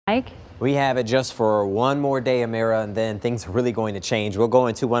Mike? We have it just for one more day, Amira, and then things are really going to change. We'll go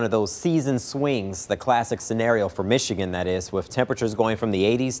into one of those season swings, the classic scenario for Michigan, that is, with temperatures going from the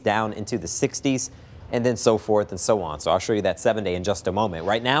 80s down into the 60s. And then so forth and so on. So I'll show you that 7-day in just a moment.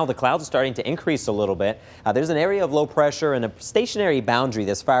 Right now, the clouds are starting to increase a little bit. There's an area of low pressure and a stationary boundary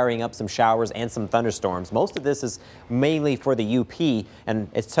that's firing up some showers and some thunderstorms. Most of this is mainly for the UP, and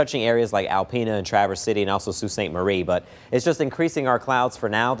it's touching areas like Alpena and Traverse City and also Sault Ste. Marie. But it's just increasing our clouds for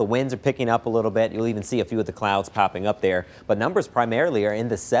now. The winds are picking up a little bit. You'll even see a few of the clouds popping up there. But numbers primarily are in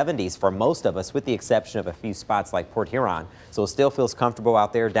the 70s for most of us, with the exception of a few spots like Port Huron. So it still feels comfortable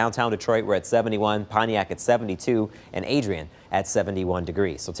out there. Downtown Detroit, we're at 71. Pontiac at 72, and Adrian at 71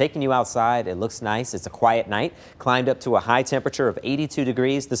 degrees. So taking you outside, it looks nice. It's a quiet night. Climbed up to a high temperature of 82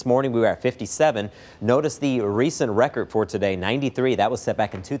 degrees. This morning we were at 57. Notice the recent record for today, 93. That was set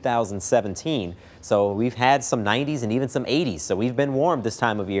back in 2017. So we've had some 90s and even some 80s. So we've been warm this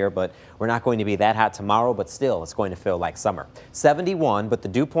time of year, but we're not going to be that hot tomorrow, but still it's going to feel like summer. 71, but the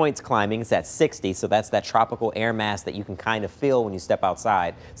dew point's climbing. It's at 60, so that's that tropical air mass that you can kind of feel when you step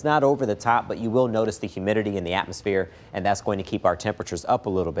outside. It's not over the top, but you will notice the humidity in the atmosphere, and that's going to keep our temperatures up a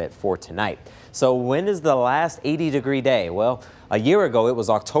little bit for tonight. So when is the last 80-degree day? Well, a year ago it was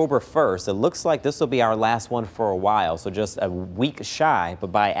October 1st. It looks like this will be our last one for a while, so just a week shy,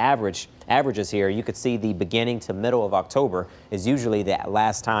 but by averages here, you could see the beginning to middle of October is usually the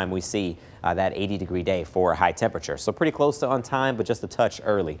last time we see that 80-degree day for a high temperature. So pretty close to on time, but just a touch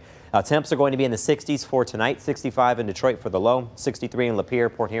early. Temps are going to be in the 60s for tonight, 65 in Detroit for the low, 63 in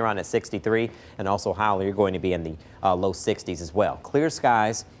Lapeer, Port Huron at 63, and also Howell, you're going to be in the low 60s as well. Clear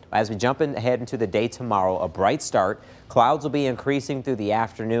skies. As we jump ahead into the day tomorrow, a bright start. Clouds will be increasing through the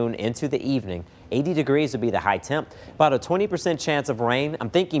afternoon into the evening. 80 degrees would be the high temp. About a 20% chance of rain. I'm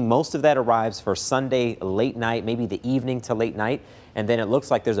thinking most of that arrives for Sunday late night, maybe the evening to late night. And then it looks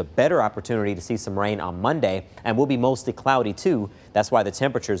like there's a better opportunity to see some rain on Monday, and will be mostly cloudy too. That's why the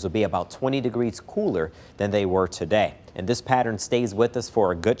temperatures will be about 20 degrees cooler than they were today. And this pattern stays with us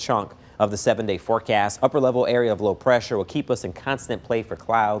for a good chunk of the 7-day forecast. Upper level area of low pressure will keep us in constant play for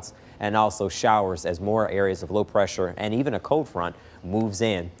clouds and also showers as more areas of low pressure and even a cold front moves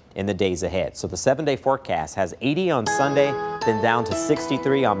in the days ahead. So the 7-day forecast has 80 on Sunday, then down to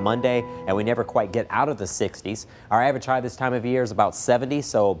 63 on Monday, and we never quite get out of the 60s. Our average high this time of year is about 70,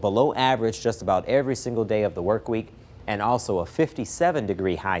 so below average just about every single day of the work week, and also a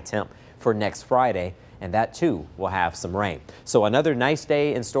 57-degree high temp for next Friday, and that too will have some rain. So another nice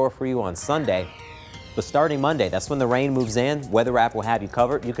day in store for you on Sunday. But starting Monday, that's when the rain moves in. Weather app will have you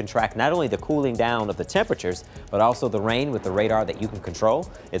covered. You can track not only the cooling down of the temperatures, but also the rain with the radar that you can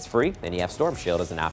control. It's free, and you have Storm Shield as an option.